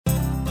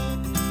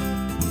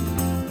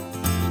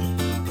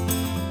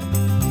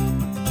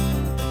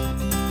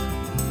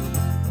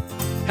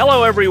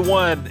Hello,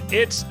 everyone.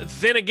 It's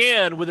Then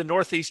Again with the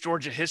Northeast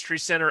Georgia History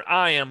Center.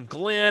 I am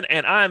Glenn,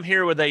 and I'm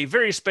here with a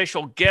very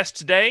special guest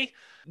today.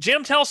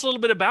 Jim, tell us a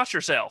little bit about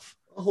yourself.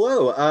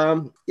 Hello.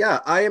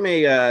 I am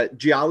a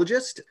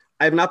geologist.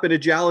 I have not been a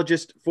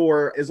geologist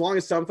for as long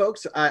as some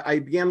folks. I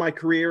began my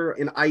career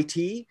in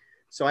IT.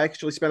 So I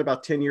actually spent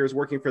about 10 years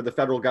working for the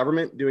federal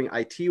government doing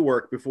IT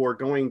work before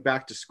going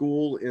back to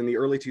school in the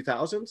early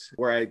 2000s,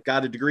 where I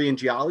got a degree in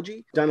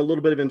geology, done a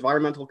little bit of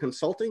environmental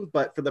consulting.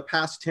 But for the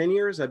past 10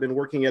 years, I've been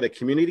working at a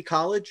community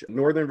college,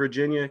 Northern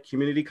Virginia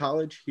Community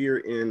College here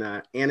in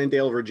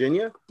Annandale,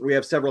 Virginia. We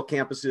have several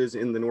campuses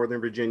in the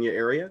Northern Virginia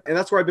area. And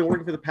that's where I've been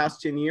working for the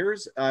past 10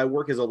 years. I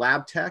work as a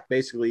lab tech,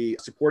 basically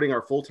supporting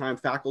our full-time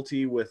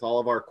faculty with all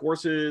of our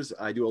courses.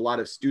 I do a lot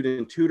of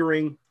student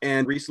tutoring.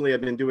 And recently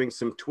I've been doing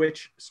some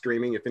Twitch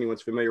streaming, if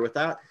anyone's familiar with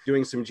that,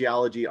 doing some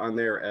geology on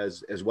there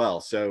as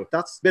well. So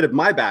that's a bit of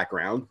my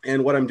background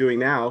and what I'm doing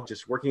now,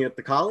 just working at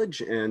the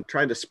college and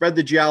trying to spread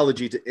the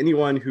geology to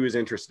anyone who is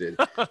interested.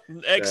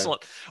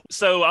 Excellent.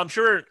 So I'm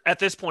sure at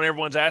this point,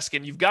 everyone's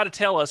asking, you've got to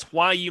tell us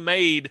why you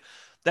made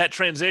that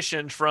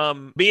transition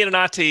from being in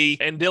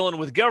IT and dealing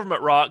with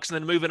government rocks and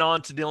then moving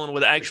on to dealing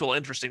with actual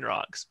interesting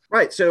rocks.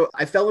 Right. So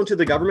I fell into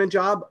the government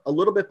job a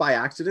little bit by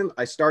accident.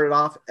 I started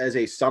off as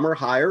a summer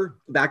hire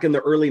back in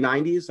the early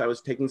 90s. I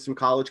was taking some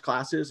college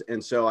classes.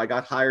 And so I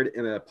got hired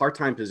in a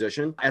part-time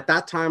position. At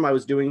that time, I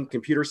was doing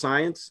computer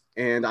science,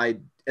 and I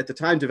at the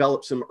time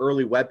developed some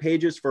early web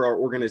pages for our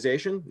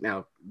organization.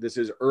 Now, this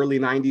is early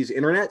 90s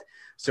internet,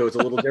 so it's a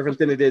little different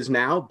than it is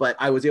now, but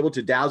I was able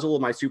to dazzle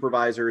my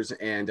supervisors,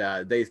 and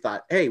they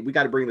thought, hey, we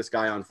got to bring this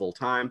guy on full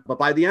time. But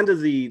by the end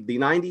of the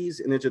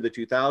 90s and into the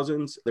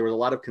 2000s, there was a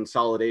lot of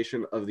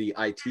consolidation of the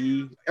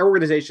IT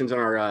organizations in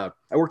I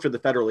worked for the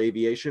Federal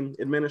Aviation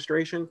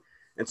Administration.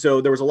 And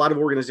so there was a lot of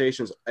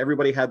organizations,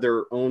 everybody had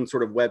their own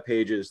sort of web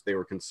pages. They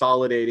were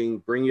consolidating,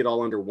 bringing it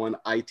all under one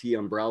IT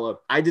umbrella.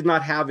 I did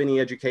not have any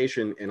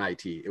education in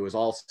IT. It was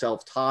all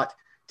self-taught,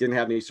 didn't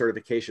have any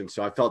certification.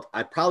 So I felt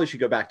I probably should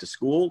go back to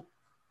school,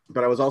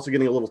 but I was also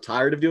getting a little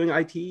tired of doing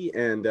IT.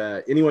 And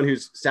anyone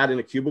who's sat in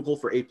a cubicle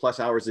for 8+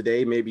 hours a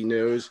day maybe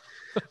knows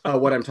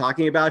what I'm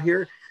talking about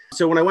here.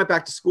 So when I went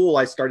back to school,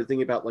 I started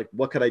thinking about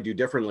what could I do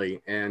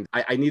differently? And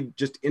I need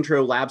just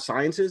intro lab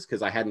sciences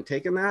because I hadn't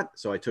taken that.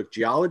 So I took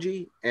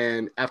geology.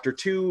 And after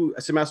 2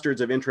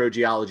 semesters of intro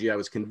geology, I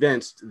was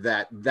convinced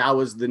that that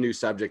was the new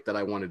subject that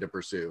I wanted to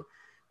pursue.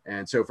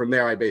 And so from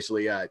there, I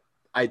basically,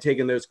 I had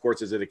taken those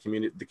courses at the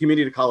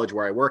community college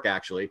where I work,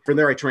 actually. From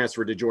there, I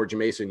transferred to George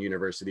Mason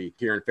University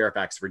here in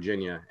Fairfax,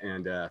 Virginia,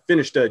 and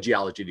finished a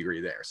geology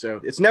degree there. So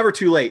it's never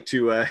too late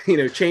to,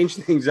 change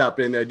things up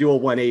and do a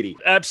 180.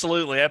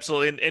 Absolutely.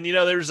 Absolutely. And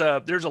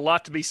there's a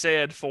lot to be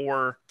said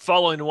for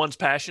following one's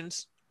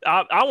passions.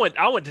 I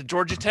went to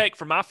Georgia Tech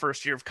for my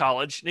first year of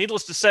college.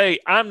 Needless to say,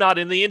 I'm not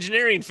in the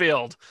engineering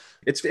field.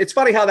 It's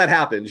funny how that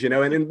happens, and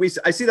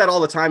I see that all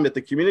the time at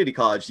the community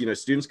college.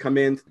 Students come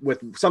in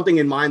with something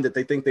in mind that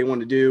they think they want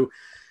to do,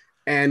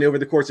 and over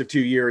the course of 2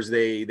 years,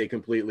 they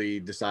completely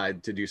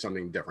decide to do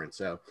something different.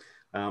 So,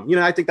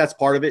 I think that's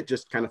part of it,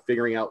 just kind of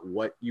figuring out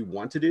what you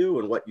want to do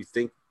and what you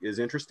think is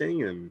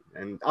interesting,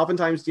 and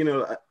oftentimes,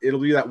 it'll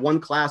be that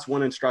one class,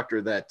 one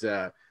instructor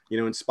that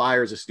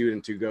inspires a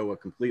student to go a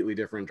completely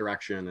different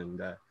direction, and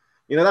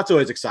that's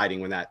always exciting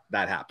when that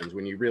happens,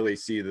 when you really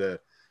see the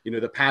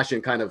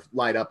passion kind of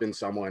light up in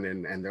someone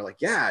and they're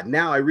like, yeah,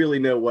 now I really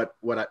know what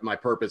my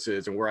purpose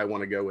is and where I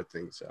want to go with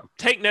things. So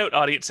take note,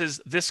 audiences,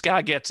 this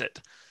guy gets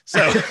it.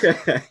 So,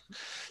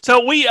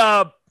 so we,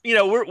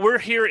 we're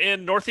here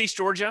in Northeast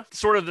Georgia,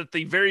 sort of at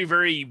the very,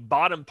 very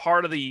bottom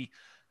part of the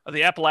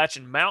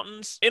Appalachian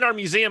Mountains. In our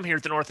museum here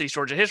at the Northeast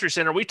Georgia History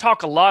Center, we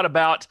talk a lot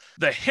about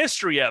the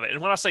history of it.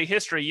 And when I say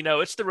history,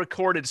 it's the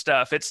recorded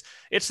stuff.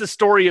 It's the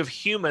story of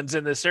humans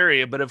in this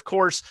area. But of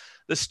course,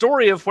 the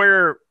story of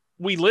where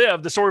we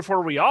live, the story of where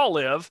we all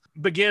live,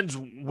 begins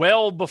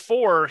well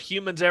before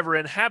humans ever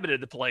inhabited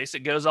the place.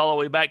 It goes all the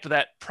way back to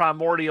that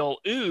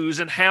primordial ooze,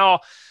 and how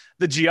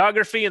the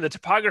geography and the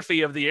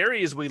topography of the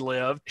areas we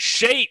live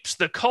shapes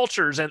the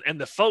cultures and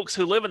the folks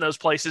who live in those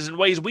places in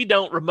ways we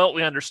don't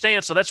remotely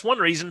understand. So that's one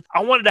reason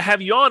I wanted to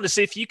have you on, to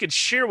see if you could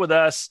share with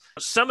us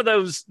some of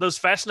those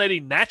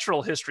fascinating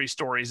natural history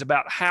stories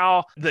about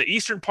how the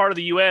eastern part of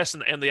the U.S.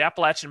 and the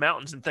Appalachian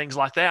Mountains and things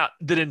like that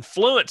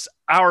influence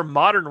our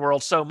modern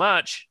world so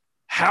much.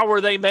 How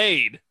are they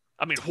made?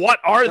 I mean,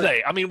 what are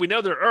they? I mean, we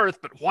know they're Earth,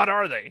 but what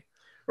are they?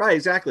 Right,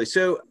 exactly.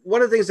 So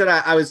one of the things that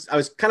I was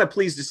kind of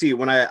pleased to see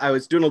when I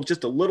was doing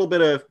just a little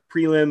bit of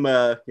prelim,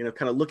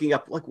 kind of looking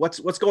up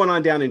what's going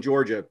on down in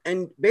Georgia.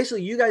 And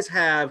basically you guys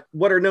have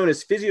what are known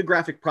as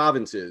physiographic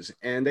provinces,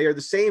 and they are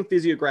the same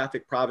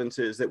physiographic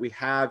provinces that we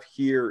have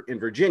here in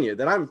Virginia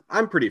that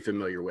I'm pretty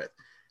familiar with.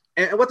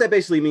 And what that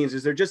basically means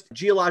is they're just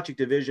geologic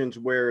divisions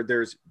where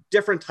there's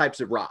different types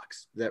of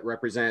rocks that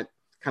represent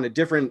kind of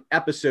different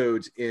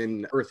episodes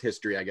in Earth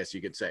history, I guess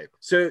you could say.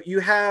 So you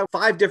have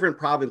 5 different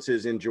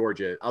provinces in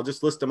Georgia. I'll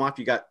just list them off.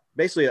 You got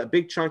basically a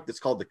big chunk that's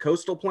called the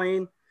Coastal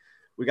Plain.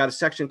 We got a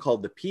section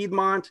called the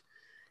Piedmont.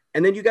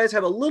 And then you guys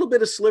have a little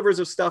bit of slivers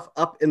of stuff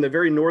up in the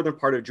very northern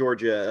part of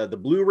Georgia, the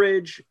Blue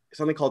Ridge,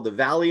 something called the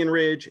Vallian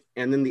Ridge,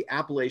 and then the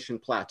Appalachian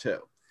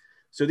Plateau.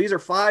 So these are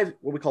 5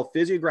 what we call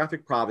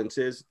physiographic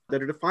provinces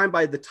that are defined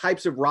by the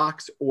types of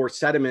rocks or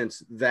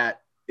sediments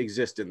that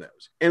exist in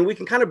those. And we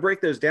can kind of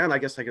break those down, I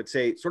guess I could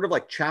say, sort of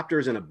like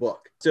chapters in a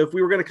book. So if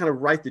we were going to kind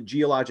of write the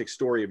geologic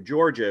story of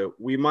Georgia,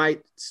 we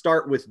might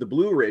start with the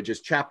Blue Ridge as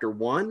chapter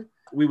 1.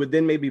 We would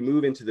then maybe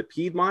move into the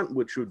Piedmont,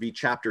 which would be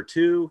chapter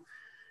 2.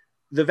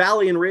 The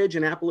Vallian Ridge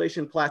and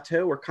Appalachian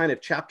Plateau are kind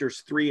of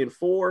chapters 3 and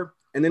 4.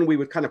 And then we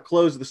would kind of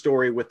close the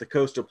story with the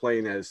coastal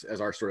plain as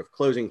our sort of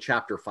closing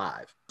chapter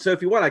 5. So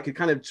if you want, I could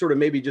kind of sort of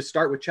maybe just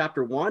start with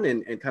chapter 1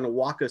 and kind of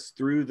walk us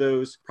through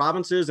those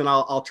provinces. And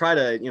I'll try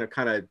to,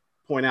 kind of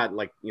point out,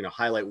 like,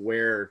 highlight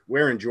where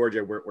in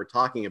Georgia we're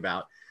talking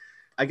about.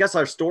 I guess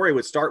our story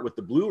would start with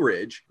the Blue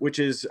Ridge, which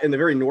is in the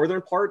very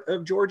northern part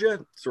of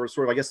Georgia, sort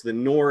of, I guess, the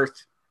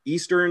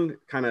northeastern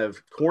kind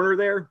of corner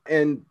there.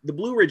 And the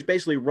Blue Ridge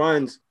basically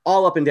runs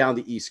all up and down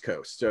the East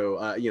Coast.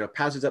 So,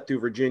 passes up through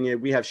Virginia.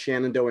 We have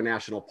Shenandoah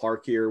National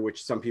Park here,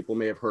 which some people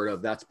may have heard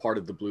of. That's part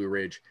of the Blue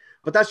Ridge,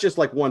 but that's just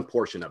like one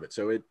portion of it.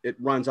 So it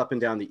runs up and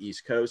down the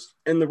East Coast.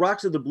 And the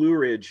rocks of the Blue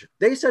Ridge,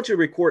 they essentially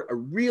record a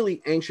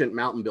really ancient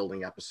mountain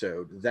building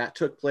episode that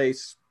took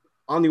place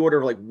on the order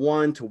of like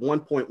 1 to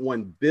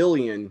 1.1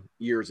 billion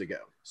years ago.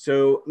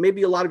 So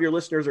maybe a lot of your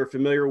listeners are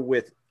familiar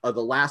with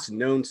the last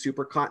known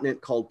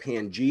supercontinent called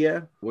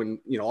Pangaea, when,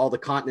 all the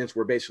continents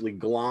were basically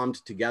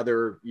glommed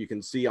together. You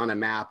can see on a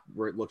map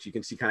where it looks, you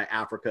can see kind of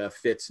Africa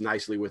fits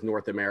nicely with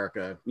North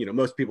America.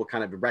 Most people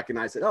kind of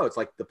recognize that, oh, it's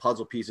like the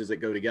puzzle pieces that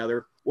go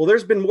together. Well,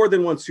 there's been more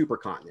than one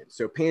supercontinent.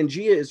 So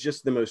Pangaea is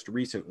just the most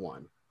recent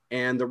one.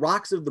 And the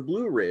rocks of the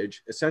Blue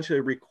Ridge essentially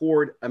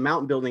record a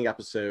mountain building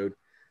episode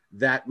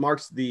that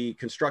marks the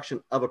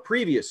construction of a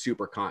previous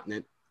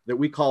supercontinent that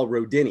we call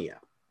Rodinia.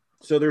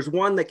 So there's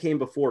one that came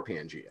before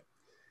Pangaea.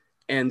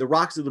 And the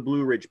rocks of the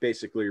Blue Ridge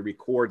basically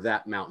record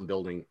that mountain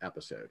building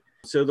episode.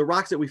 So the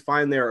rocks that we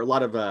find there are a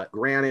lot of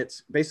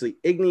granites, basically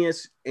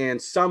igneous,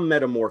 and some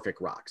metamorphic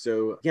rocks.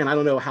 So again, I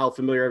don't know how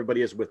familiar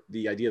everybody is with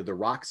the idea of the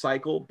rock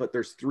cycle, but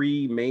there's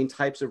 3 main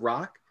types of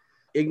rock.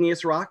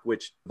 Igneous rock,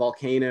 which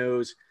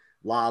volcanoes,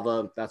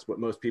 lava, that's what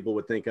most people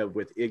would think of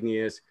with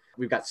igneous.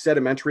 We've got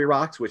sedimentary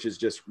rocks, which is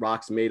just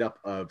rocks made up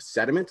of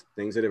sediment,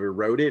 things that have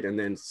eroded and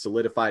then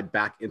solidified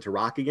back into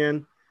rock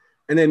again.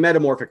 And then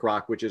metamorphic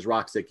rock, which is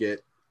rocks that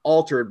get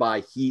altered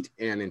by heat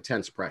and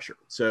intense pressure.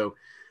 So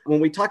when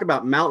we talk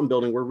about mountain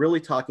building, we're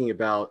really talking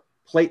about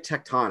plate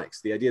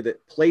tectonics, the idea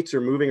that plates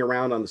are moving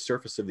around on the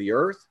surface of the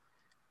earth.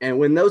 And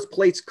when those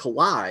plates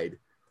collide,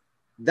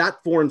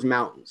 that forms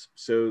mountains.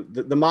 So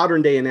the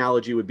modern day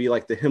analogy would be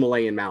like the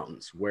Himalayan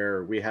mountains,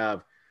 where we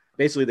have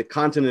basically the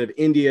continent of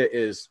India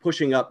is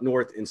pushing up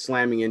north and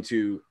slamming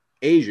into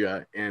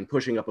Asia and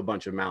pushing up a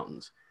bunch of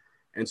mountains.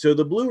 And so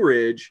the Blue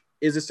Ridge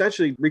is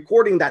essentially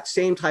recording that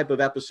same type of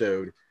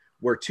episode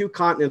where 2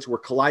 continents were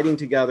colliding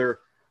together,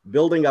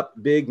 building up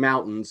big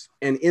mountains.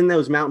 And in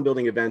those mountain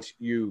building events,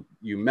 you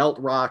melt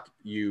rock,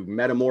 you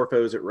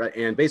metamorphose it,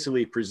 and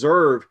basically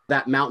preserve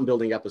that mountain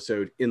building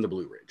episode in the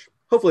Blue Ridge.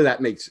 Hopefully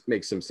that makes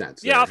some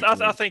sense. Yeah,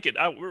 I think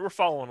we're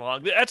following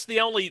along. That's the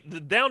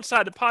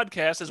downside of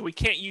podcasts is we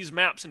can't use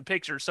maps and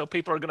pictures, so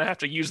people are going to have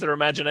to use their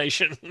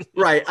imagination.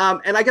 Right.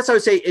 And I guess I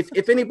would say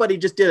if anybody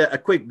just did a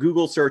quick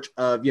Google search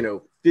of,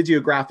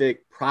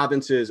 physiographic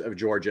provinces of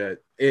Georgia,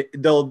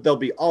 there'll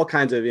be all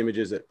kinds of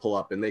images that pull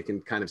up and they can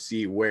kind of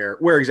see where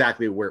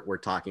exactly we're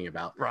talking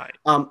about. Right.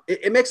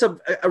 It makes a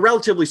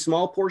relatively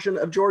small portion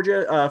of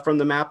Georgia from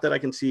the map that I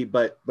can see,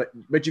 but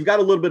you've got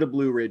a little bit of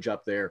Blue Ridge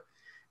up there.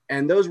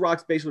 And those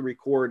rocks basically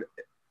record,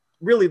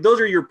 really, those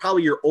are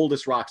probably your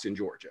oldest rocks in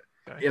Georgia.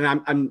 Okay. And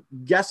I'm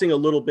guessing a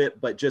little bit,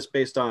 but just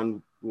based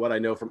on what I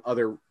know from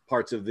other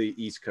parts of the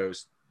East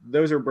Coast,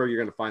 those are where you're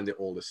going to find the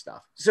oldest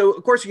stuff. So,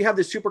 of course, you have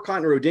this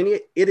supercontinent Rodinia.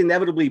 It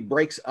inevitably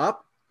breaks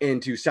up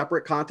into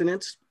separate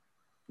continents.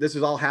 This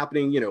is all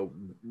happening,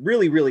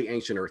 really, really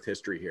ancient Earth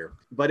history here.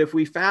 But if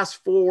we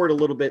fast forward a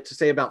little bit to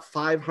say about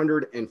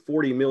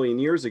 540 million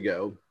years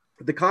ago,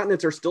 the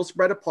continents are still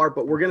spread apart,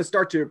 but we're going to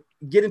start to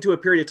get into a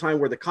period of time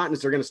where the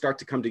continents are going to start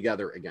to come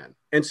together again.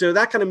 And so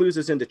that kind of moves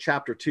us into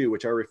chapter 2,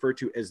 which I refer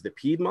to as the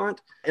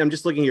Piedmont. And I'm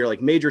just looking here,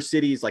 like major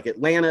cities like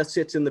Atlanta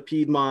sits in the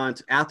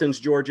Piedmont, Athens,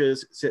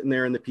 Georgia's sitting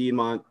there in the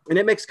Piedmont. And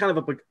it makes kind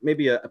of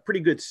maybe a pretty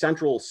good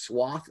central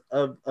swath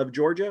of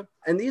Georgia.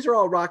 And these are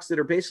all rocks that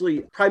are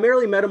basically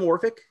primarily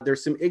metamorphic.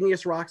 There's some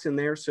igneous rocks in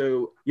there.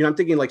 So, I'm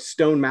thinking like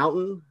Stone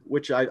Mountain,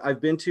 which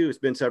I've been to. It's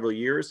been several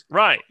years.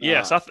 Right.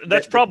 Yes.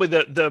 That's probably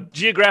the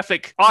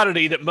geographic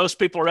oddity that most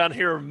people around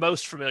here are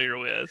most familiar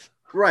with.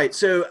 Right.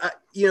 So,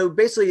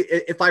 basically,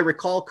 if I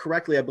recall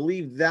correctly, I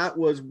believe that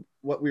was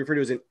what we refer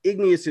to as an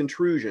igneous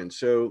intrusion.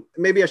 So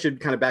maybe I should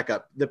kind of back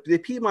up. The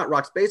Piedmont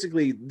rocks,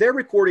 basically, they're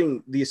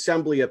recording the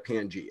assembly of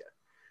Pangaea.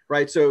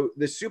 Right. So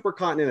the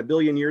supercontinent a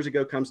billion years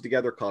ago comes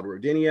together called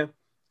Rodinia.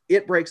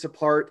 It breaks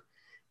apart.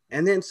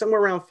 And then somewhere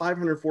around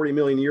 540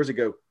 million years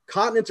ago,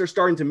 continents are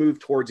starting to move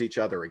towards each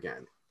other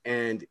again.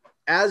 And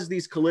as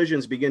these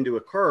collisions begin to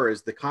occur,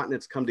 as the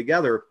continents come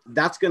together,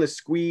 that's going to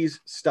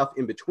squeeze stuff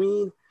in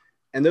between.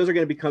 And those are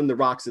going to become the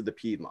rocks of the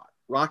Piedmont,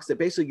 rocks that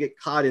basically get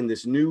caught in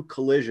this new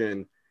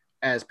collision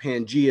as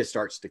Pangea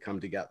starts to come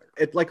together.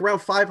 It's like around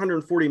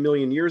 540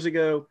 million years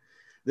ago.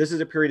 This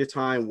is a period of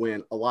time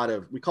when a lot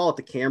of, we call it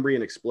the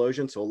Cambrian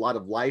explosion. So a lot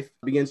of life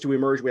begins to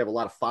emerge. We have a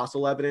lot of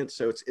fossil evidence.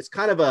 So it's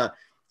kind of a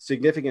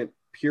significant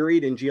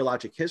period in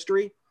geologic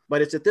history,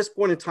 but it's at this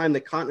point in time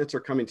that continents are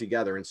coming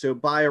together. And so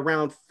by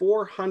around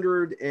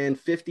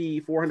 450,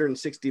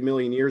 460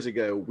 million years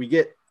ago, we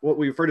get what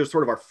we refer to as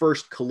sort of our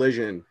first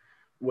collision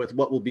with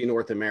what will be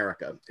North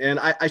America. And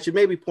I should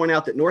maybe point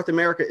out that North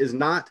America is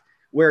not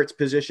where it's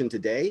positioned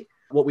today.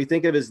 What we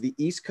think of as the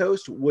East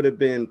Coast would have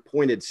been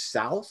pointed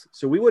south.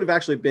 So we would have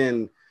actually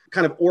been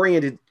kind of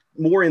oriented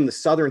more in the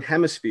Southern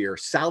hemisphere,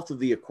 south of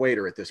the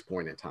equator at this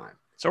point in time.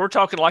 So we're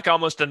talking like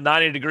almost a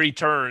 90-degree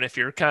turn if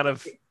you're kind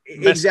of...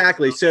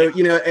 Exactly. So,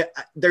 you know,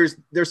 there's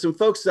some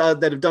folks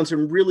that have done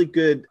some really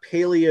good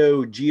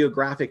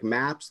paleogeographic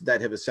maps that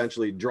have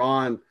essentially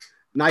drawn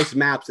nice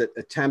maps that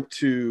attempt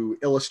to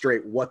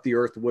illustrate what the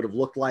Earth would have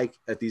looked like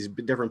at these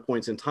different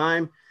points in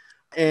time.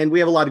 And we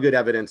have a lot of good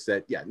evidence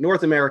that, yeah,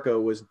 North America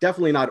was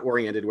definitely not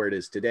oriented where it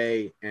is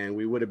today. And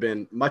we would have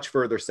been much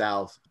further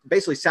south,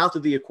 basically south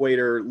of the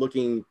equator,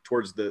 looking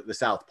towards the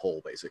South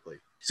Pole, basically.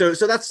 So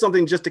that's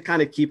something just to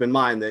kind of keep in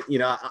mind that, you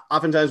know,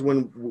 oftentimes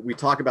when we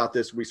talk about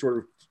this, we sort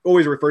of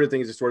always refer to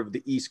things as sort of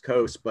the East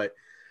Coast, but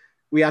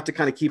we have to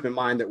kind of keep in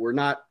mind that we're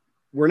not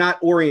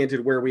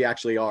oriented where we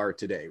actually are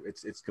today.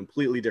 It's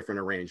completely different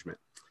arrangement.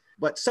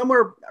 But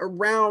somewhere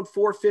around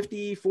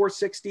 450,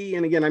 460,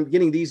 and again, I'm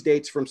getting these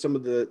dates from some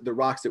of the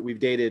rocks that we've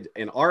dated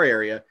in our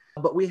area,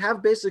 but we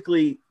have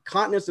basically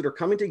continents that are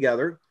coming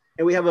together,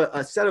 and we have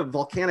a set of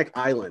volcanic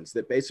islands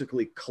that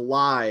basically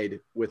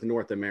collide with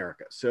North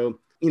America. So,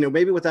 you know,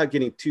 maybe without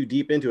getting too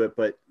deep into it,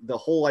 but the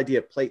whole idea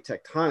of plate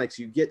tectonics,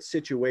 you get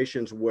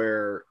situations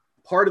where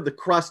part of the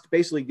crust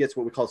basically gets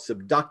what we call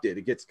subducted.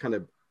 It gets kind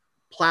of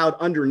plowed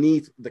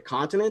underneath the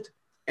continent.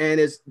 And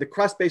as the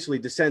crust basically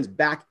descends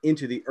back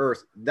into the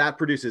earth, that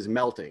produces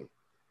melting.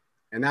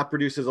 And that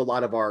produces a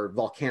lot of our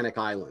volcanic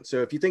islands.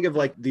 So if you think of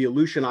like the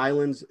Aleutian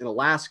Islands in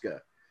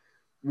Alaska,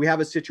 we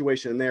have a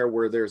situation there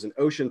where there's an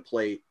ocean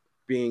plate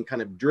being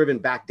kind of driven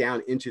back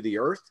down into the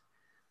earth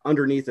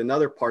underneath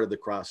another part of the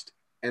crust.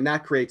 And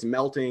that creates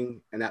melting,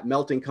 and that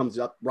melting comes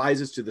up,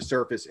 rises to the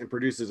surface, and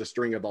produces a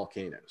string of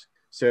volcanoes.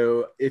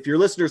 So if your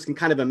listeners can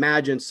kind of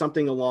imagine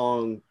something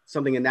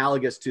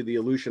analogous to the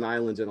Aleutian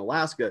Islands in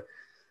Alaska,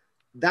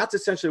 that's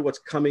essentially what's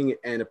coming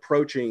and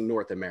approaching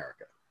North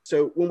America.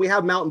 So when we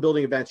have mountain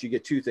building events, you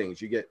get two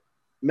things. You get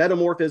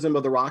metamorphism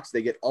of the rocks.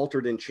 They get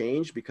altered and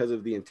changed because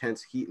of the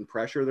intense heat and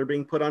pressure they're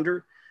being put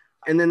under.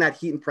 And then that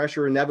heat and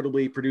pressure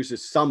inevitably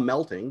produces some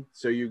melting.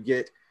 So you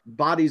get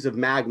bodies of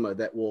magma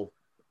that will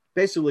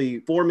basically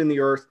form in the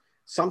earth.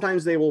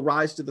 Sometimes they will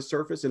rise to the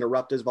surface and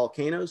erupt as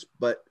volcanoes,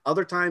 but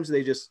other times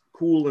they just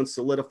cool and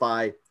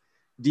solidify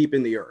deep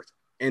in the earth.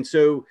 And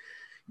so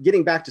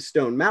getting back to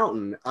Stone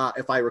Mountain,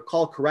 if I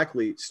recall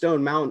correctly,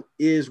 Stone Mountain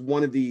is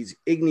one of these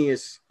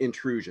igneous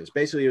intrusions.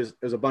 Basically, it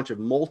was a bunch of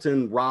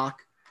molten rock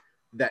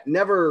that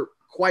never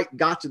quite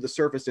got to the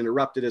surface and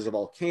erupted as a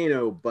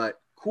volcano, but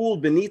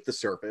cooled beneath the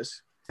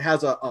surface. It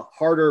has a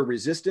harder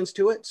resistance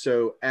to it.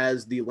 So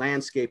as the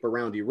landscape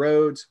around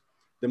erodes,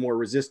 the more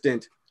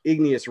resistant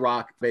igneous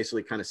rock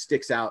basically kind of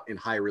sticks out in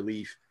high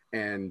relief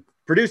and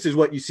produces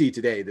what you see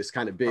today, this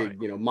kind of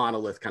big, you know,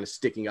 monolith kind of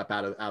sticking up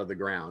out of the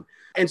ground.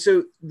 And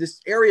so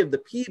this area of the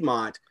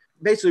Piedmont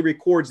basically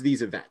records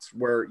these events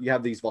where you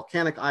have these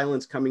volcanic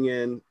islands coming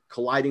in,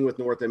 colliding with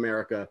North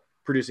America,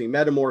 producing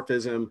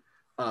metamorphism,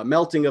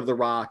 melting of the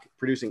rock,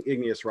 producing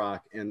igneous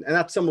rock. And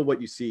that's some of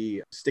what you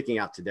see sticking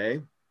out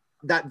today.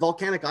 That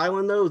volcanic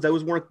island, though,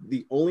 those weren't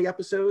the only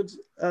episodes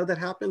that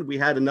happened. We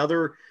had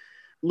another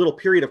little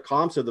period of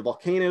calm. So the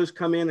volcanoes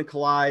come in and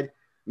collide,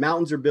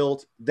 mountains are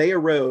built, they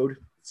erode.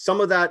 Some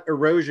of that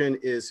erosion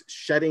is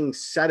shedding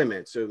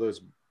sediment. So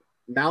those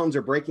mountains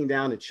are breaking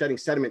down and shedding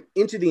sediment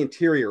into the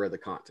interior of the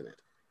continent.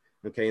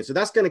 Okay, and so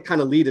that's going to kind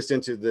of lead us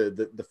into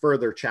the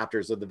further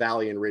chapters of the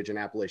Valley and Ridge and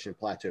Appalachian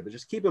Plateau. But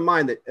just keep in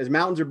mind that as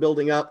mountains are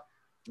building up,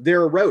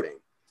 they're eroding.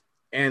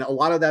 And a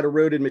lot of that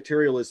eroded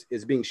material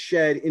is being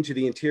shed into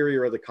the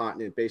interior of the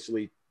continent,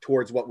 basically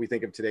towards what we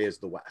think of today as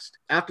the West.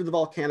 After the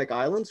volcanic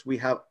islands, we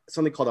have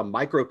something called a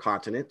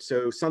microcontinent.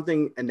 So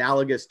something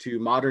analogous to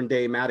modern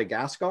day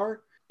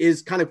Madagascar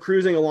is kind of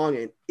cruising along,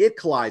 and it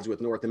collides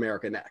with North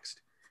America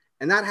next.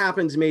 And that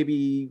happens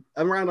maybe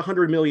around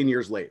 100 million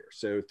years later.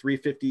 So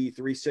 350,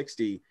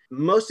 360.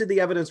 Most of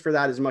the evidence for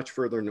that is much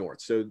further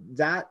north. So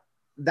that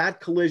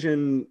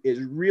collision is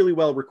really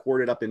well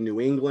recorded up in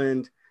New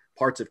England,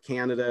 parts of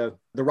Canada.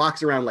 The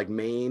rocks around like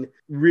Maine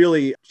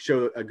really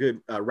show a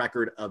good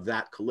record of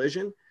that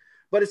collision.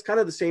 But it's kind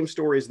of the same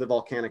story as the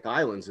volcanic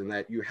islands in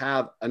that you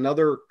have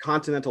another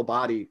continental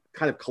body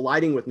kind of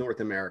colliding with North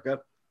America.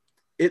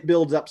 It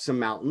builds up some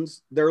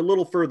mountains. They're a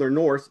little further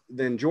north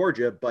than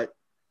Georgia, but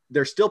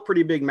they're still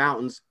pretty big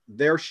mountains.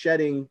 They're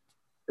shedding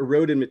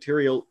eroded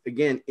material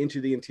again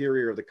into the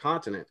interior of the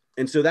continent.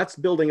 And so that's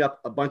building up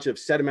a bunch of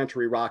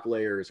sedimentary rock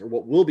layers, or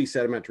what will be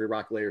sedimentary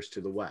rock layers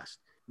to the west.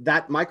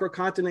 That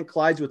microcontinent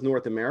collides with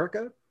North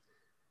America.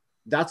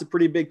 That's a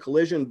pretty big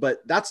collision,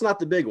 but that's not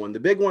the big one. The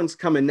big one's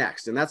coming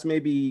next, and that's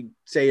maybe,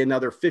 say,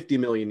 another 50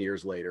 million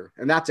years later,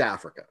 and that's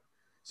Africa.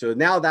 So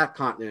now that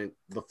continent,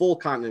 the full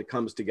continent,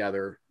 comes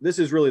together. This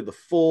is really the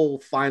full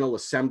final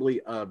assembly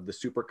of the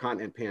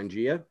supercontinent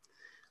Pangaea,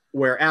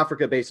 where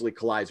Africa basically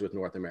collides with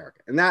North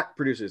America. And that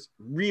produces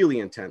really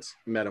intense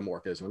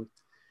metamorphism.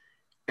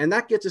 And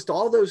that gets us to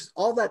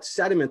all that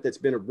sediment that's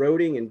been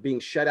eroding and being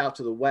shed out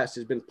to the west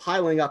has been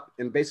piling up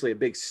in basically a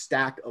big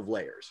stack of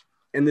layers.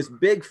 And this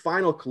big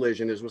final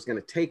collision is what's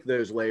going to take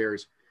those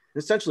layers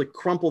and essentially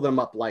crumple them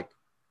up like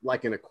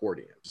an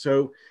accordion.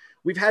 So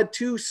we've had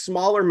two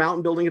smaller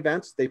mountain building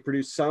events. They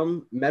produce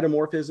some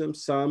metamorphism,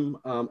 some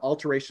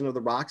alteration of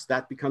the rocks.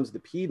 That becomes the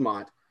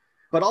Piedmont.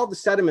 But all the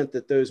sediment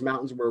that those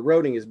mountains were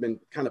eroding has been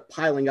kind of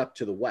piling up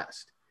to the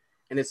west.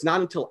 And it's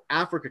not until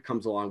Africa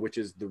comes along, which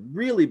is the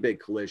really big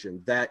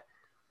collision, that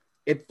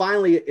it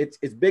finally, it's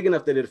big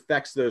enough that it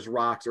affects those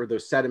rocks or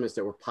those sediments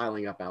that were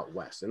piling up out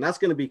west. And that's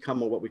going to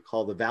become what we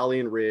call the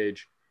Valley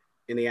Ridge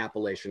in the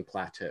Appalachian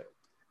Plateau.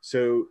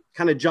 So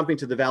kind of jumping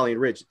to the Valley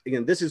Ridge,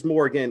 again, this is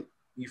more, again,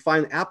 you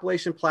find the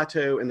Appalachian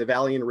Plateau and the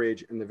Valley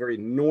Ridge in the very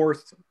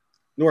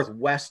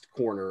northwest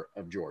corner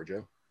of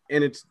Georgia.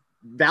 And it's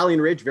Valley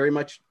Ridge, very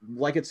much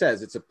like it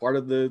says, it's a part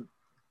of the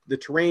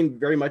terrain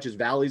very much is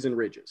valleys and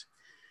ridges.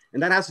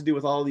 And that has to do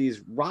with all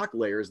these rock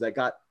layers that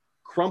got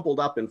crumpled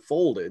up and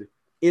folded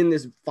in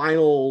this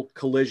final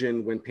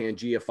collision when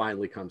Pangaea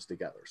finally comes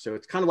together. So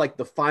it's kind of like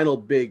the final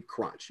big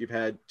crunch. You've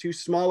had two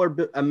smaller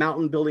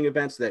mountain building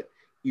events that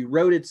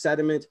eroded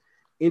sediment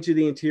into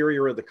the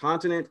interior of the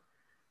continent.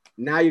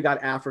 Now you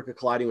got Africa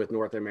colliding with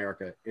North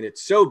America, and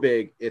it's so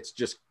big, it's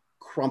just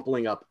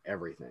crumpling up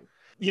everything.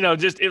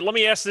 Let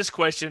me ask this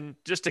question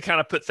just to kind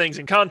of put things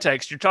in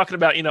context. You're talking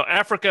about,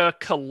 Africa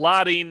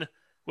colliding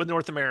with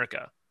North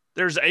America.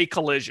 There's a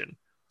collision.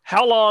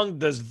 How long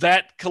does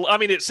that,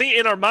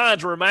 in our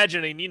minds, we're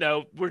imagining,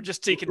 we're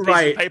just taking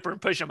pieces of paper and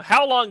pushing them.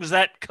 How long does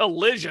that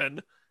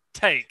collision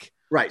take?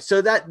 Right.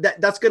 So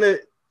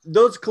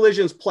those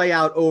collisions play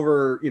out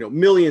over,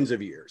 millions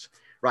of years.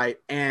 Right.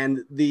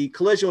 And the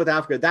collision with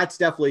Africa, that's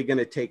definitely going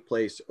to take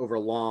place over a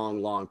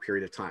long, long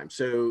period of time.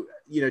 So,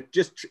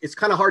 it's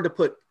kind of hard to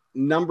put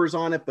numbers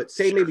on it, but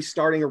say maybe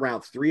starting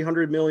around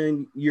 300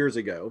 million years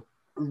ago,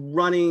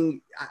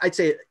 running, I'd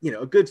say,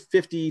 a good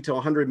 50 to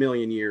 100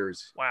 million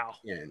years. Wow.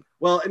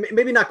 Well,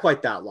 maybe not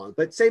quite that long,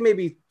 but say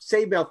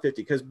about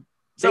 50, because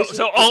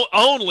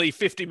only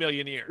 50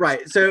 million years.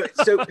 Right. So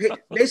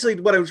basically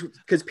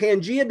because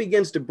Pangaea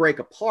begins to break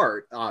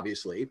apart,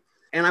 obviously.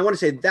 And I want to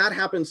say that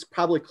happens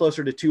probably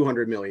closer to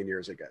 200 million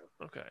years ago.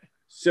 Okay.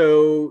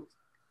 So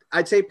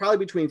I'd say probably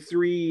between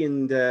 3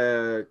 and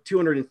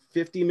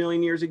 250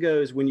 million years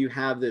ago is when you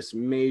have this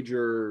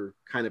major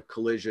kind of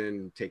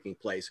collision taking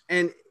place.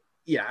 And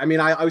yeah,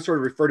 I always sort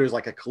of refer to it as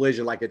like a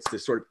collision, like it's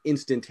this sort of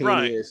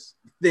instantaneous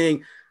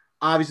thing.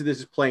 Obviously, this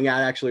is playing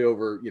out actually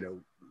over,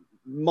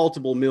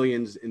 multiple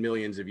millions and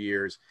millions of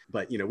years.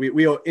 But,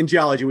 we in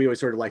geology, we always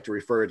sort of like to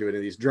refer to it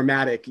in these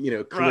dramatic,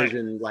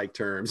 collision-like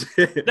terms.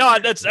 No,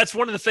 that's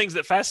one of the things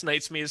that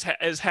fascinates me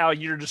is how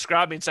you're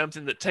describing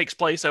something that takes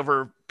place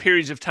over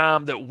periods of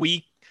time that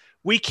we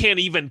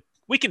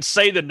can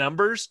say the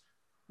numbers.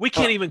 We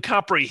can't even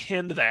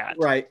comprehend that.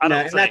 Right. I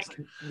don't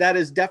think. That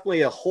is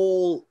definitely a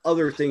whole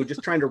other thing,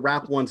 just trying to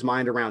wrap one's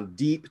mind around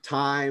deep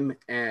time.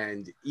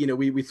 And,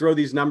 we throw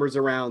these numbers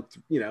around,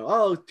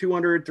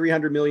 200,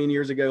 300 million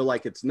years ago,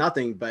 like it's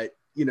nothing. But,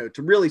 to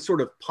really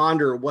sort of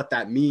ponder what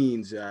that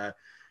means,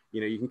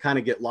 you can kind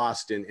of get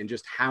lost in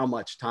just how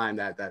much time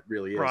that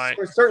really is. Right.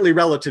 Or certainly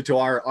relative to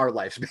our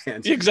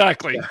lifespans.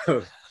 Exactly.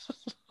 So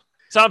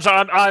I'm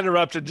sorry, I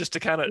interrupted just to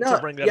kind of to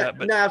bring that up.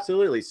 But no,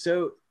 absolutely.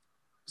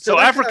 So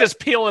Africa's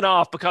peeling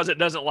off because it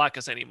doesn't like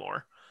us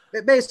anymore.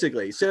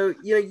 Basically. So,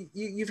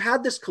 you've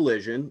had this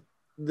collision,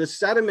 the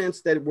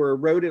sediments that were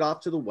eroded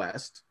off to the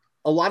west,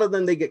 a lot of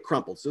them, they get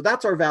crumpled. So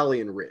that's our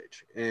valley and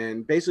ridge.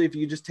 And basically, if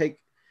you just take,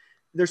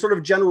 there's sort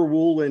of general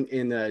rule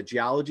in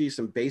geology,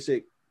 some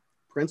basic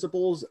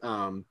principles.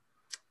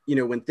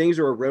 When things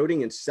are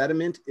eroding and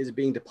sediment is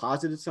being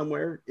deposited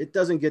somewhere, it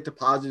doesn't get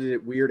deposited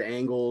at weird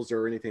angles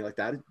or anything like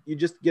that. You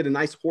just get a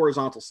nice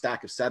horizontal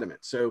stack of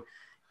sediment. So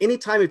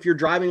anytime if you're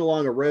driving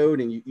along a road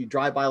and you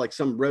drive by like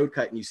some road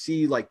cut and you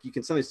see, like you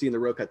can sometimes see in the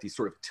road cut these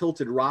sort of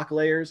tilted rock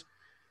layers,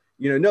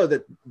 know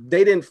that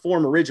they didn't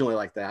form originally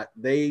like that.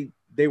 They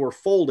were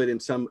folded in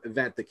some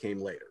event that came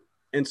later.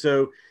 And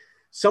so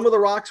some of the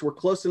rocks were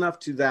close enough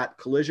to that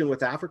collision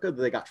with Africa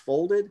that they got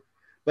folded.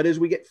 But as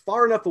we get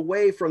far enough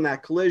away from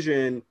that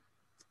collision,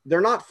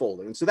 they're not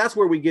folded. And so that's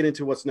where we get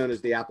into what's known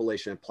as the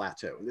Appalachian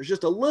Plateau. And there's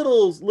just a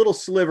little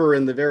sliver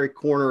in the very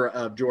corner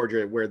of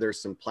Georgia where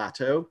there's some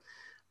plateau.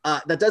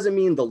 That doesn't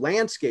mean the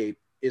landscape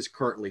is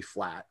currently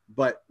flat,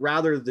 but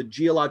rather the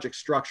geologic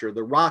structure,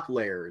 the rock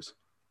layers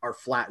are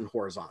flat and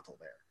horizontal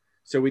there.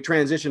 So we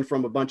transition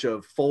from a bunch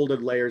of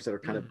folded layers that are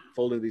kind of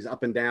folded these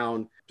up and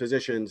down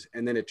positions,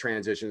 and then it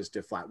transitions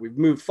to flat. We've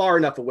moved far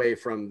enough away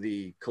from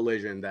the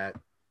collision that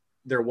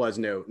there was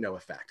no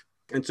effect.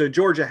 And so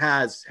Georgia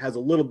has a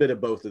little bit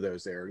of both of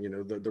those there,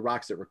 the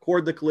rocks that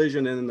record the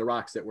collision and then the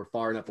rocks that were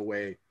far enough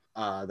away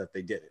that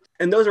they didn't.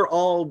 And those are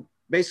all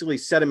basically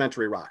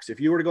sedimentary rocks. If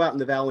you were to go out in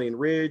the valley and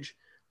ridge,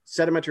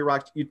 sedimentary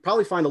rocks, you'd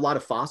probably find a lot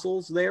of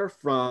fossils there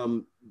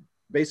from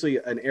basically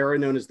an era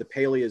known as the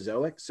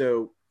Paleozoic.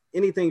 So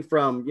anything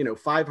from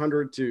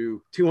 500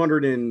 to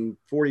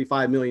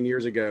 245 million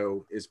years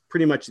ago is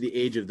pretty much the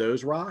age of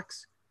those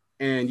rocks.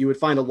 And you would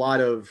find a lot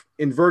of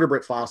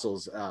invertebrate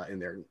fossils in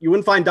there. You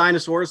wouldn't find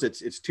dinosaurs;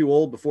 it's too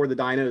old before the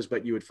dinos.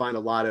 But you would find a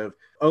lot of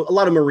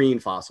marine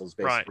fossils,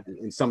 basically,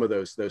 in some of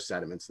those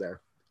sediments there.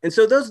 And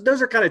so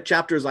those are kind of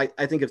chapters I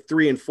think of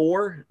 3 and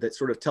 4 that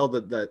sort of tell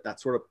that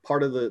sort of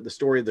part of the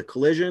story of the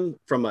collision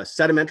from a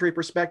sedimentary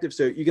perspective.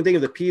 So you can think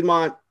of the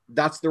Piedmont;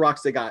 that's the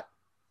rocks that got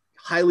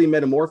highly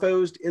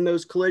metamorphosed in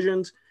those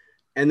collisions,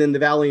 and then the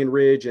Valley and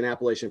Ridge and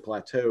Appalachian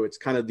Plateau. It's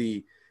kind of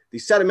the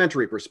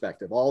sedimentary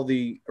perspective, all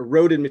the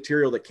eroded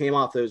material that came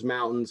off those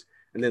mountains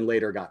and then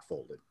later got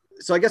folded.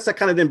 So I guess that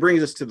kind of then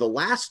brings us to the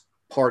last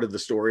part of the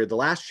story, the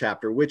last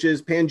chapter, which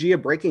is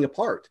Pangaea breaking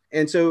apart.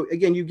 And so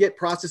again, you get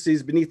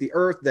processes beneath the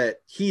earth that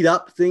heat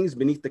up things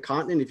beneath the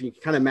continent. If you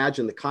can kind of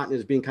imagine the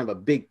continent as being kind of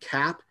a big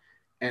cap,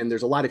 and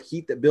there's a lot of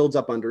heat that builds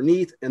up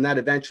underneath, and that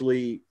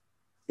eventually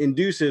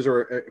induces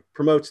or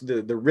promotes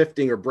the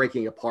rifting or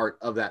breaking apart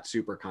of that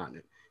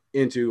supercontinent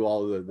into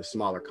all of the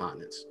smaller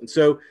continents. And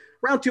so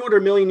around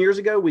 200 million years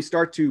ago, we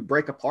start to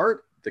break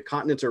apart. The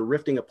continents are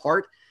rifting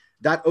apart.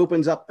 That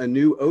opens up a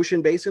new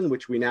ocean basin,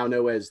 which we now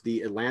know as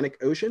the Atlantic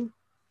Ocean.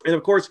 And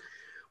of course,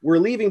 we're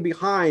leaving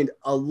behind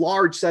a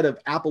large set of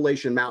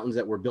Appalachian mountains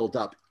that were built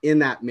up in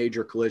that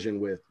major collision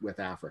with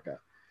Africa.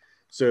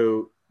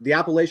 So the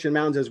Appalachian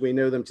Mountains, as we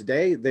know them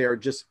today, they are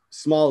just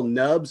small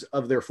nubs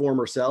of their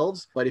former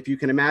selves. But if you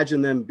can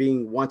imagine them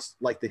being once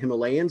like the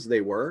Himalayas, they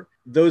were.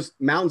 Those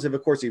mountains have,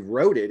 of course,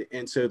 eroded.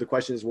 And so the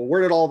question is, well,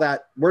 where did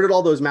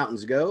all those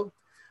mountains go?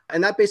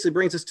 And that basically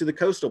brings us to the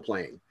coastal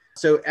plain.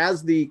 So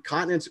as the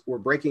continents were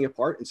breaking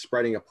apart and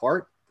spreading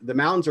apart, the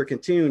mountains are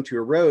continuing to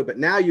erode. But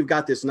now you've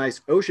got this nice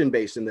ocean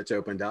basin that's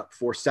opened up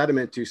for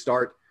sediment to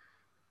start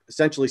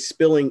essentially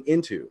spilling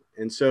into.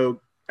 And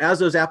so as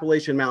those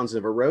Appalachian Mountains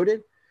have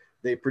eroded,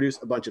 they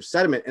produce a bunch of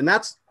sediment. And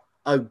that's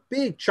a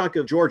big chunk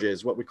of Georgia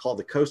is what we call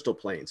the coastal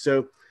plain.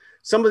 So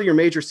some of your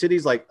major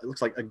cities, like it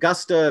looks like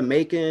Augusta,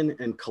 Macon,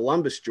 and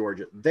Columbus,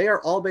 Georgia, they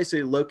are all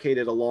basically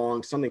located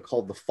along something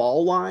called the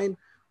fall line,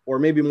 or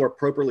maybe more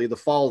appropriately, the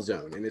fall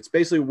zone. And it's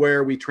basically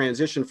where we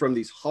transition from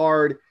these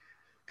hard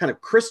kind of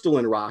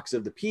crystalline rocks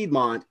of the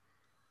Piedmont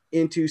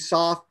into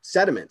soft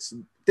sediments,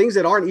 things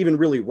that aren't even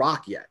really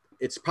rock yet.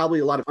 It's probably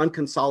a lot of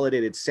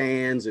unconsolidated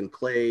sands and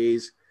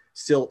clays,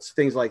 silts,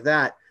 things like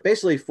that,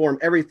 basically form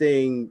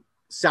everything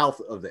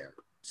south of there.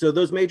 So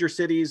those major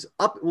cities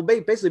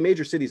basically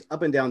major cities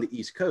up and down the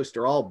East Coast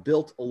are all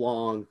built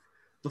along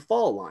the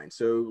fall line.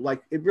 So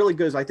like it really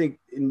goes, I think,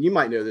 and you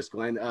might know this,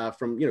 Glenn,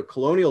 from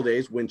colonial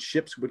days when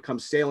ships would come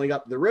sailing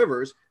up the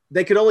rivers,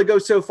 they could only go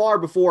so far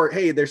before,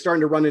 hey, they're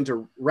starting to run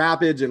into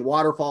rapids and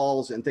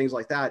waterfalls and things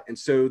like that. And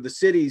so the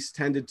cities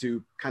tended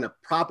to kind of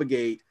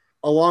propagate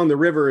along the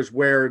rivers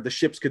where the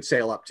ships could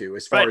sail up to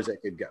as far as they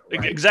could go.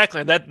 Right?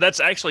 Exactly. That's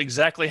actually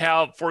exactly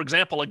how, for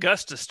example,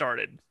 Augusta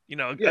started.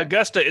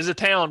 Augusta is a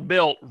town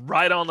built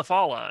right on the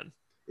fall line.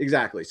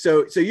 Exactly.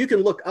 So you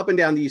can look up and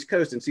down the East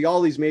Coast and see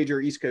all these major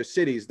East Coast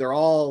cities. They're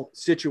all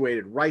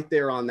situated right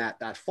there on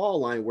that fall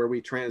line where we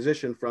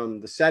transition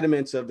from the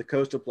sediments of the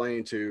coastal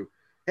plain to,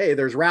 hey,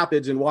 there's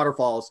rapids and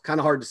waterfalls, kind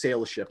of hard to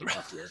sail a ship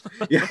up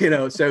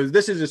here. So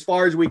this is as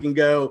far as we can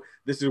go.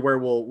 This is where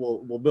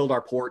we'll build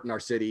our port and our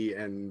city,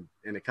 and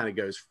it kind of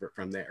goes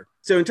from there.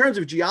 So in terms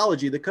of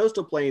geology, the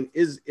coastal plain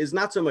is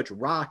not so much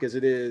rock as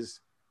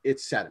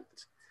it's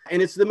sediment. And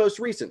it's the most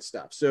recent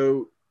stuff.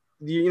 So,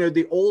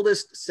 the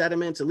oldest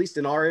sediments, at least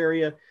in our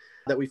area,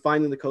 that we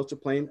find in the coastal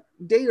plain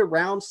date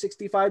around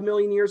 65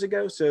 million years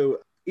ago. So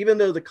even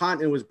though the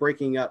continent was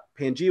breaking up,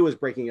 Pangaea was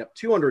breaking up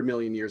 200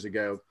 million years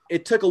ago,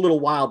 it took a little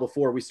while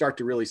before we start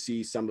to really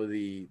see some of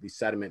the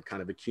sediment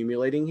kind of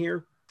accumulating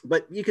here.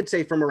 But you could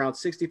say from around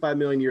 65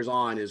 million years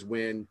on is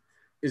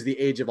the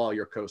age of all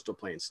your coastal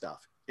plain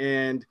stuff.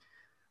 And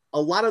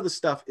a lot of the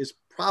stuff is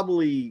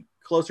probably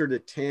closer to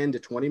 10 to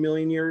 20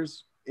 million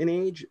years in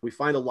age. We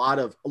find a lot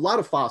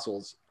of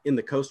fossils in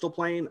the coastal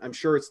plain. I'm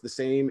sure it's the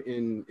same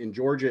in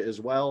Georgia as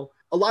well.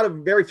 A lot of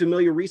very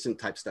familiar recent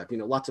type stuff,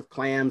 lots of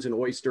clams and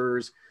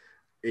oysters.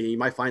 You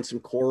might find some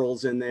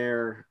corals in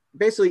there.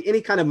 Basically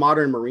any kind of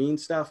modern marine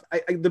stuff.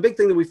 The big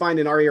thing that we find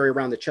in our area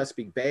around the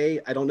Chesapeake Bay,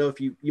 I don't know if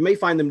you may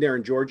find them there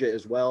in Georgia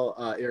as well,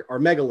 are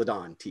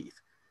megalodon teeth.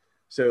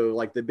 So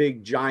like the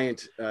big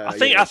giant. I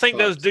think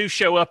those do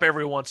show up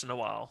every once in a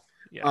while.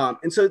 Yeah.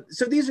 And so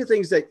these are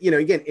things that,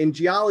 again, in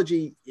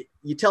geology,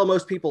 you tell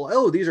most people,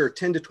 oh, these are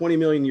 10 to 20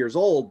 million years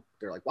old.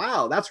 They're like,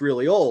 wow, that's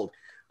really old.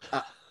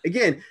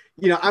 again,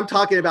 I'm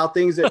talking about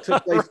things that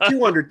took place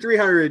 200,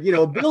 300,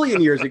 a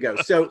billion years ago.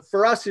 So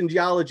for us in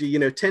geology,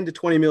 10 to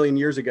 20 million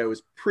years ago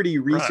is pretty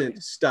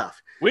recent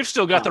stuff. We've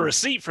still got the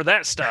receipt for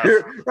that stuff.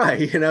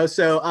 Right.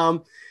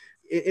 So,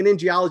 and in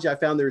geology, I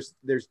found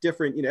there's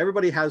different,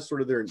 everybody has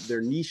sort of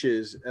their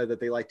niches that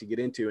they like to get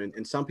into.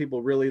 And some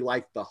people really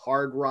like the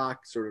hard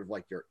rock, sort of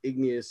like your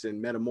igneous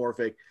and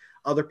metamorphic.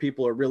 Other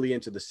people are really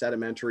into the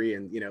sedimentary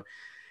and,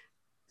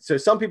 so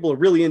some people are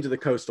really into the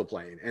coastal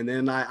plain. And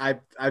then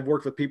I've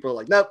worked with people who are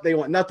like, nope, they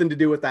want nothing to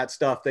do with that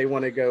stuff. They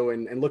want to go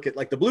and look at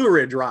like the Blue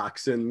Ridge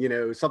rocks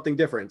and, something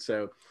different.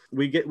 So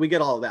we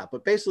get all of that.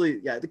 But basically,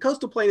 the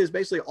coastal plain is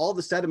basically all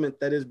the sediment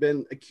that has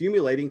been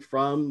accumulating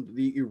from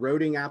the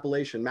eroding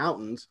Appalachian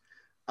Mountains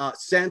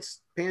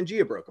since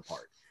Pangea broke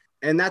apart.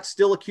 And that's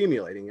still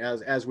accumulating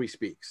as we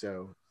speak.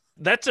 So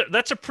that's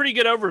a pretty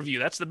good overview.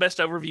 That's the best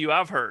overview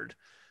I've heard.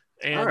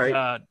 And, all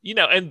right.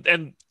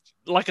 And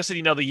like I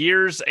said, the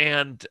years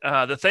and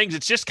the things,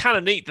 it's just kind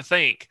of neat to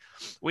think.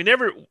 We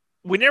never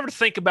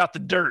think about the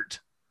dirt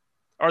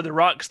or the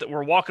rocks that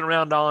we're walking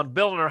around on,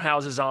 building our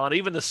houses on,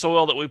 even the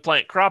soil that we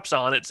plant crops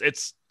on.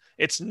 It's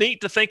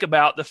neat to think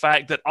about the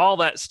fact that all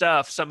that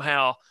stuff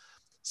somehow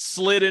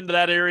slid into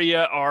that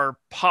area or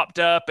popped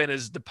up and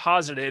is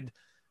deposited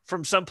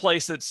from some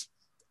place that's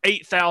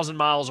 8,000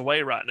 miles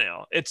away right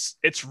now.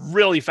 It's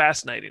really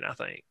fascinating, I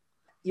think.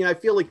 I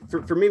feel like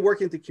for me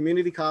working at the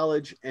community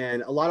college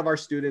and a lot of our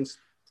students,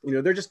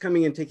 they're just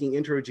coming in taking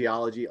intro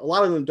geology. A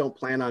lot of them don't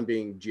plan on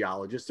being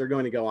geologists. They're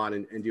going to go on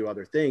and do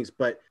other things.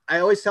 But I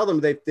always tell them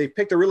they've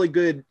picked a really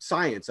good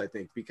science, I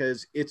think,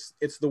 because it's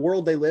the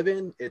world they live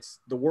in. It's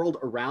the world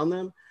around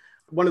them.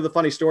 One of the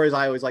funny stories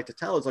I always like to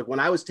tell is like when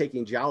I was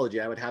taking geology,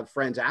 I would have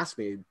friends ask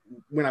me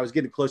when I was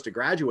getting close to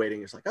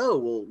graduating, it's like, oh,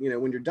 well,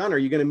 when you're done, are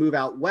you going to move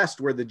out west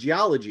where the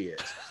geology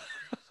is?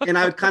 And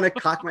I would kind of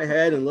cock my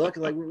head and look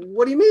like,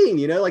 what do you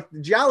mean? Like the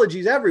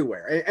geology is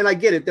everywhere. And I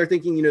get it. They're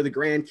thinking, the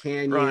Grand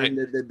Canyon, right.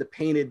 the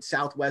painted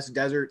Southwest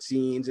desert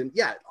scenes and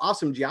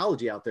awesome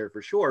geology out there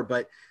for sure.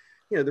 But,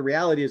 the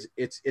reality is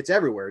it's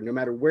everywhere, no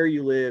matter where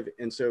you live.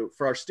 And so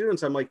for our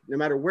students, I'm like, no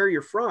matter where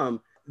you're from,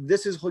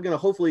 this is going to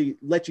hopefully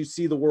let you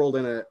see the world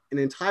in an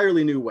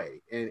entirely new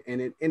way.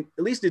 And at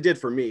least it did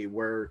for me,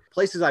 where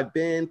places I've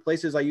been,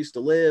 places I used to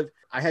live,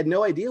 I had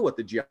no idea what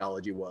the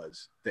geology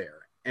was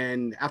there.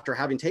 And after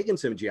having taken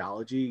some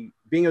geology,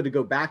 being able to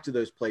go back to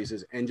those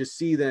places and just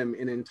see them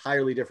in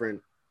entirely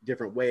different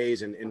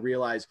ways and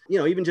realize,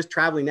 even just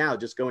traveling now,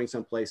 just going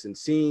someplace and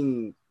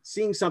seeing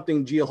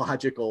something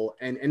geological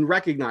and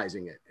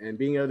recognizing it and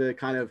being able to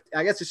kind of,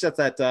 I guess it's just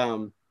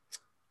that,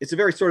 it's a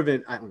very sort of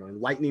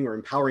enlightening or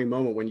empowering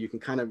moment when you can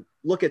kind of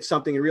look at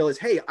something and realize,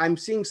 hey, I'm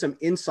seeing some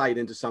insight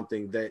into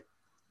something that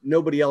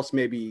nobody else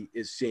maybe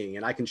is seeing,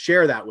 and I can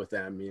share that with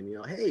them and,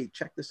 hey,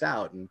 check this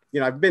out. And,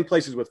 I've been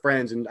places with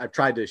friends and I've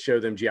tried to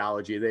show them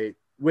geology. They,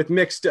 with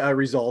mixed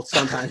results,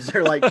 sometimes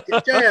they're like,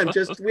 Jan,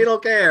 we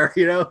don't care.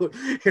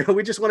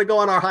 We just want to go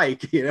on our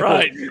hike,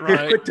 Right.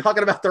 Quit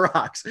talking about the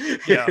rocks.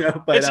 Yeah.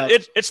 But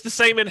it's the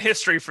same in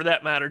history for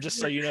that matter, just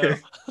so you know.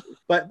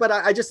 But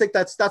I just think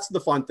that's the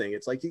fun thing.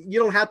 It's like, you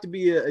don't have to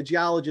be a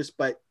geologist,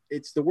 but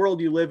it's the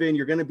world you live in.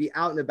 You're going to be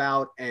out and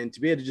about, and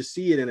to be able to just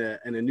see it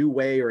in a new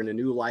way or in a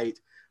new light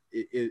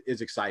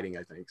is exciting,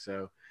 I think.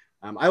 So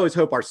I always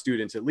hope our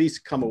students at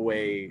least come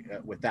away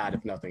with that,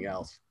 if nothing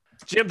else.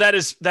 Jim, that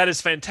is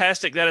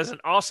fantastic. That is an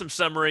awesome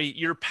summary.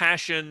 Your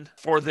passion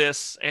for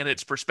this and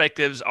its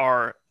perspectives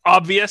are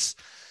obvious.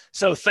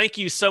 So thank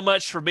you so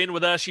much for being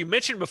with us. You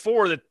mentioned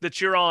before that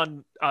you're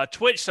on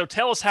Twitch. So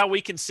tell us how we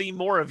can see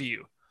more of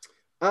you.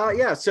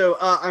 So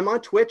I'm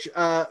on Twitch.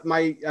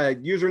 My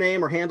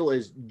username or handle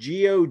is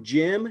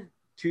GeoJim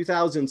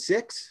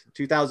 2006.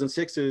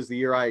 2006 is the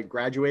year I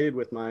graduated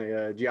with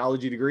my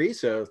geology degree.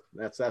 So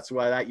that's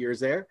why that year's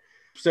there.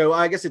 So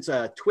I guess it's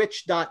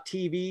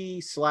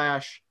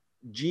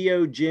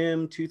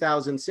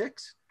twitch.tv/GeoJim2006.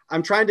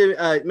 I'm trying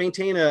to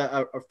maintain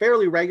a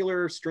fairly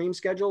regular stream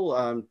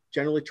schedule.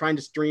 Generally trying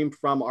to stream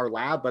from our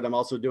lab, but I'm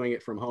also doing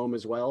it from home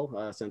as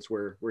well, since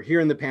we're here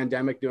in the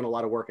pandemic doing a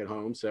lot of work at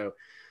home. So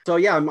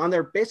yeah, I'm on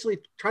there basically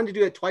trying to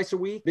do it twice a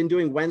week. Been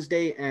doing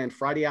Wednesday and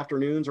Friday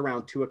afternoons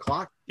around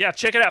 2:00. Yeah,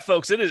 check it out,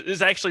 folks. It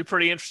is actually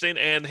pretty interesting,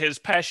 and his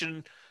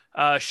passion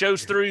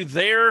shows through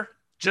there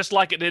just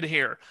like it did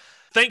here.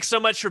 Thanks so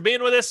much for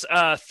being with us.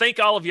 Thank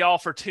all of y'all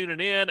for tuning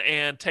in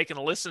and taking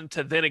a listen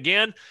to Then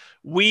Again.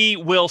 We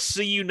will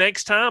see you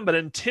next time, but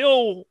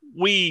until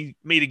we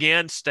meet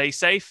again, stay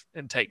safe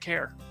and take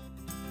care.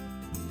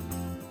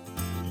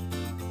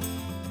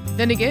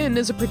 Then Again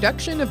is a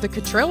production of the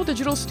Cottrell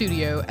Digital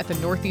Studio at the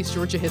Northeast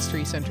Georgia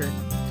History Center.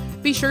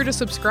 Be sure to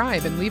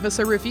subscribe and leave us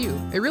a review.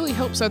 It really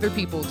helps other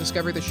people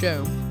discover the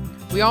show.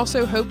 We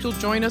also hope you'll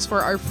join us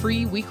for our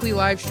free weekly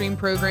live stream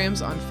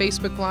programs on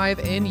Facebook Live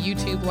and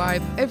YouTube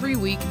Live every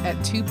week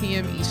at 2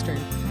 p.m. Eastern.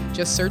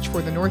 Just search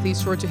for the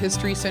Northeast Georgia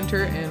History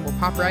Center and we'll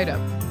pop right up.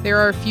 There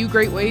are a few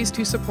great ways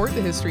to support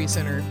the History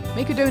Center.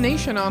 Make a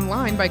donation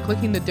online by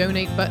clicking the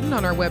donate button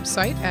on our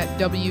website at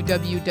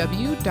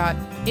www.negahc.org.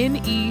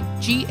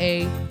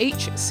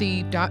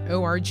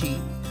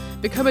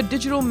 Become a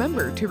digital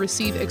member to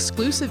receive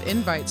exclusive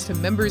invites to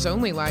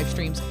members-only live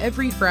streams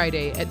every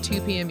Friday at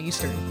 2 p.m.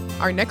 Eastern.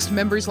 Our next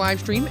members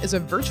live stream is a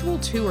virtual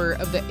tour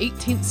of the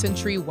 18th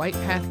century White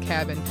Path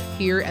Cabin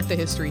here at the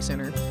History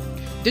Center.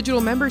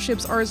 Digital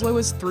memberships are as low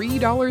as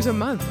 $3 a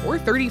month or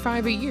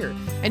 $35 a year,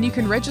 and you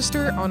can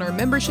register on our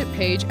membership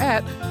page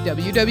at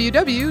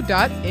www.negahc.org.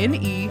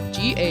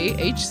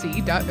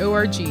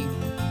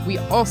 We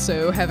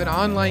also have an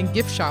online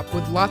gift shop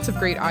with lots of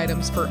great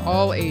items for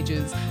all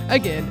ages.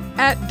 Again,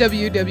 at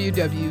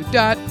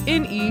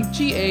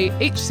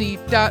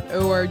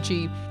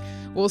www.negahc.org.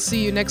 We'll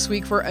see you next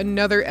week for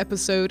another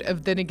episode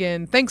of Then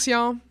Again. Thanks,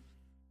 y'all.